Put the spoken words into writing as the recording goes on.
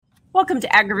Welcome to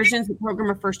AgriVisions, the program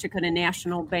of First Dakota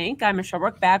National Bank. I'm Michelle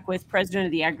Rook, back with President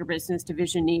of the Agribusiness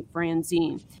Division, Nate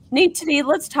Franzine. Nate, today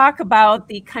let's talk about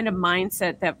the kind of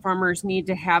mindset that farmers need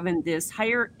to have in this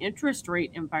higher interest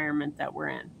rate environment that we're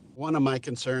in. One of my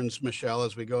concerns, Michelle,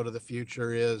 as we go to the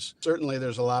future is certainly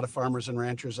there's a lot of farmers and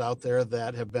ranchers out there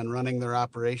that have been running their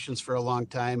operations for a long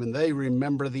time, and they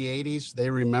remember the 80s. They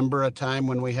remember a time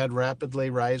when we had rapidly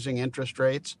rising interest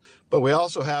rates. But we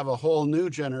also have a whole new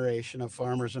generation of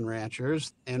farmers and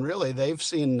ranchers, and really they've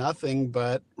seen nothing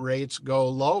but rates go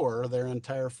lower their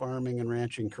entire farming and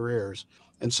ranching careers.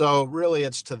 And so really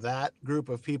it's to that group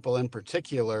of people in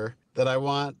particular that I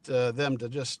want them to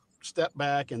just step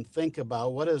back and think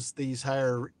about what does these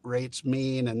higher rates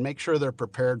mean and make sure they're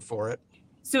prepared for it.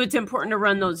 So it's important to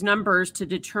run those numbers to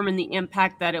determine the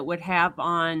impact that it would have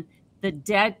on the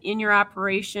debt in your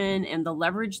operation and the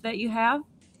leverage that you have?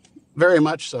 Very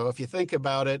much so. If you think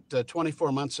about it,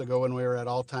 24 months ago when we were at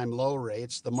all-time low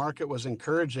rates, the market was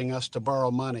encouraging us to borrow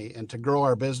money and to grow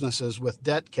our businesses with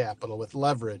debt capital, with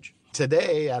leverage.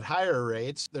 Today, at higher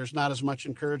rates, there's not as much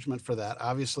encouragement for that.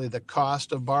 Obviously, the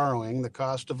cost of borrowing, the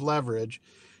cost of leverage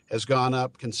has gone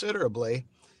up considerably.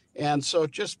 And so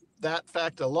just that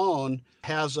fact alone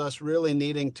has us really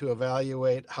needing to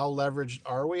evaluate how leveraged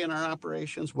are we in our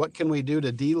operations? What can we do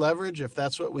to deleverage if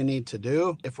that's what we need to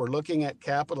do? If we're looking at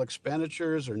capital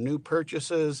expenditures or new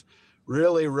purchases,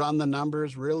 really run the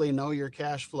numbers, really know your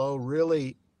cash flow,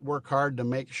 really work hard to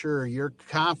make sure you're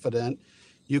confident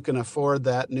you can afford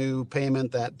that new payment,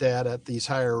 that debt at these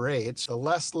higher rates. The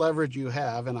less leverage you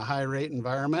have in a high rate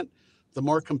environment, the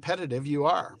more competitive you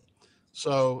are.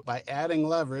 So by adding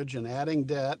leverage and adding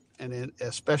debt, and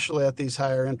especially at these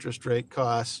higher interest rate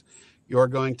costs, you're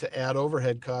going to add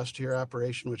overhead costs to your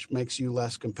operation, which makes you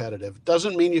less competitive.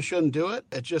 Doesn't mean you shouldn't do it.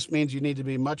 It just means you need to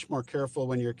be much more careful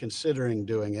when you're considering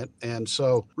doing it. And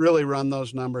so really run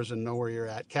those numbers and know where you're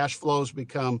at. Cash flows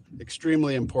become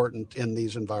extremely important in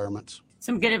these environments.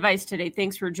 Some good advice today.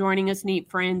 Thanks for joining us, Nate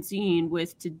Franzine,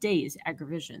 with today's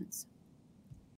AgriVisions.